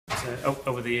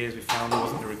over the years we found there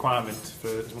wasn't a requirement for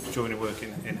as much joinery work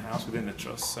in-house within the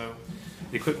trust, so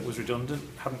the equipment was redundant,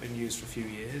 hadn't been used for a few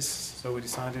years, so we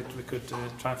decided we could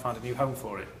try and find a new home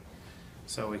for it.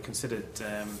 So we considered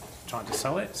trying to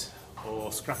sell it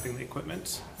or scrapping the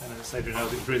equipment, and as Adrian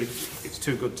knows, it's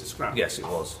too good to scrap. Yes, it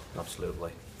was,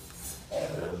 absolutely.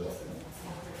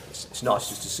 It's nice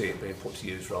just to see it being put to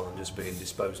use rather than just being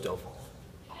disposed of,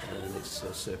 and it's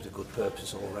served a good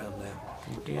purpose all around now.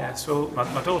 Yeah, so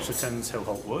my daughter attends Hill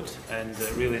Holt Wood and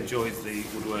really enjoys the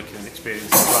woodworking and experience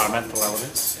the environmental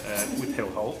elements with Hill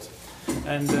Holt.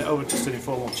 And over just an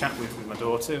informal chat with my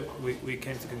daughter, we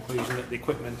came to the conclusion that the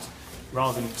equipment,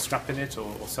 rather than scrapping it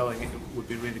or selling it, it would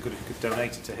be really good if we could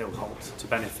donate it to Hill Holt to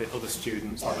benefit other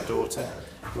students like my daughter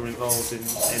who are involved in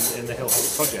the Hill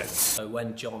Holt project. So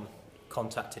when John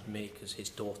contacted me, because his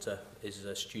daughter is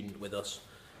a student with us,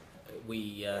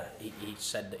 he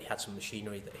said that he had some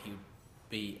machinery that he would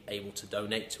be able to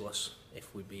donate to us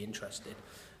if we'd be interested.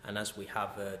 And as we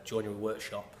have a joinery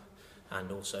workshop,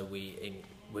 and also we're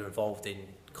involved in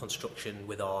construction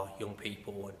with our young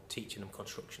people and teaching them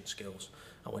construction skills,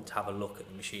 I went to have a look at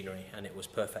the machinery and it was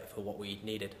perfect for what we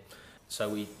needed. So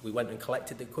we went and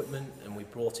collected the equipment and we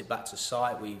brought it back to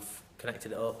site, we've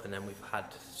connected it up, and then we've had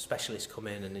specialists come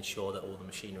in and ensure that all the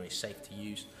machinery is safe to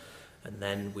use. And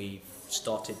then we've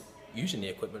started using the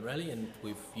equipment really, and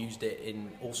we've used it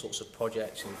in all sorts of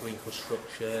projects, in green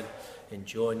construction, in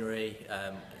joinery.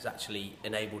 It's actually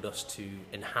enabled us to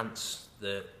enhance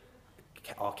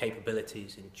our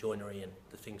capabilities in joinery and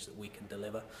the things that we can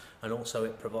deliver, and also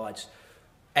it provides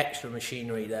extra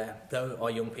machinery there. Though our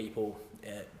young people,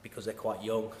 because they're quite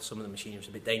young, some of the machinery is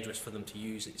a bit dangerous for them to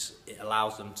use. It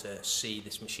allows them to see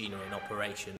this machinery in operation.